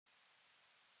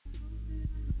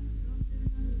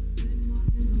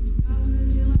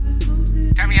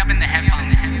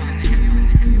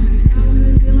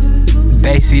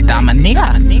felicita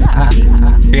manita.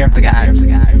 Fear of the gods,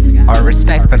 or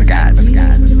respect for the gods.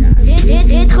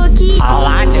 All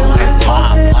I do is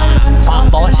love,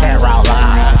 fuck bullshit, roll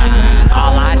up.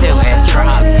 All I do is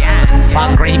drugs,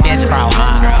 fuck green bitch, grow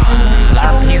up.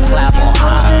 Learn peace, level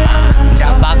up.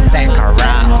 The bucks stay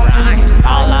corrupt.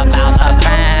 All about the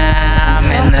fam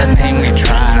and the team we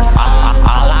trust.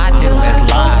 All I do is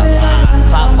love,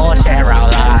 fuck bullshit,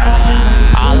 roll up.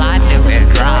 All I do is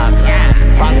drugs,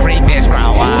 fuck green bitch,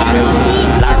 grow up.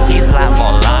 Learn peace,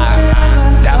 level up.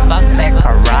 The bucks stay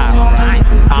corrupt.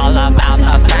 All about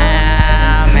the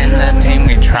fam and the team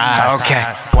we trust. Okay,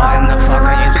 what in the fuck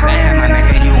are you saying, my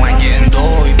nigga? You ain't getting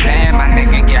through, we playing, my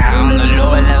nigga. Get high on the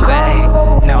low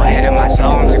elevate. No hit in my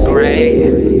soul, I'm too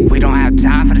great. We don't have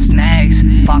time for the snakes.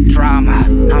 Fuck drama,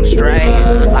 I'm straight.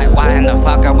 Like, why in the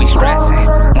fuck are we stressing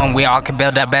when we all can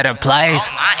build a better place?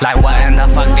 Like, what in the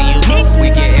fuck do you need? We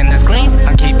get in this green,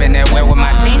 I'm keeping it real with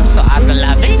my team. So hasta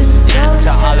la vida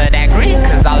to all of that greed,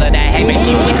 cause all of that hate make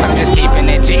you weak. I'm just keeping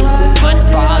it G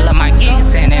for all of my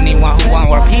geeks and anyone who want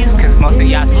world peace, cause most of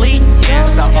y'all sleep.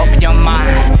 So open your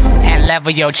mind and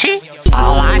level your cheek.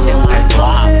 All I do is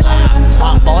love,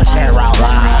 fuck bullshit, roll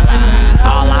up.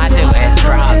 All I do is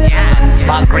drugs,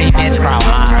 fuck green bitch, grow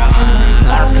up.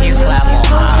 Learn peace, level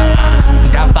up.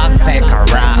 The bucks stay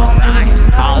corrupt.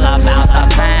 All about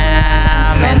the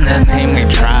fam and the team we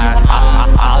trust.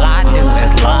 All I do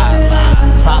is love,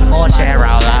 fuck bullshit,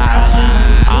 roll up.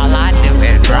 All I do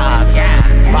is drugs,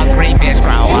 fuck green bitch,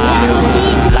 grow up.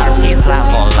 Learn peace,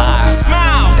 level up.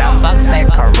 The bucks stay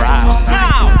corrupt.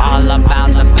 All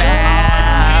about the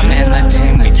fam and the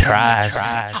team we trust.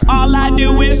 All I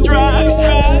do is drugs.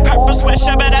 Purple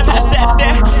sweatshirt, but I pass that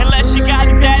there. Unless you got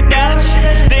that Dutch,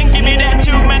 then give me that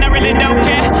too, man. I really don't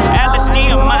care.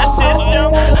 LSD in my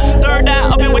system. Third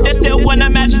eye open with that still wanna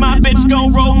match. My bitch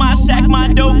gon' roll my sack, my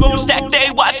dough gon' stack.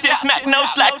 They watch this Mac, no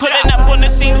slack. Pulling up on the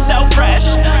scene so fresh.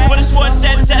 With a sport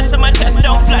says S on my chest,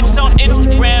 don't flex on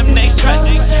Instagram. They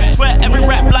stressing. Swear every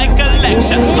rap like a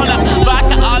lecture. Hold up,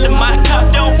 vodka all in my cup.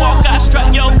 Don't walk, I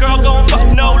strut. Yo, girl gon' fuck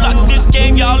no luck. This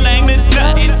game y'all lame is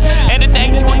nuts.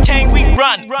 Anything to a king, we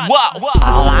run. Whoa.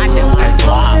 All I do is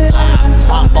love,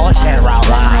 fuck bullshit, roll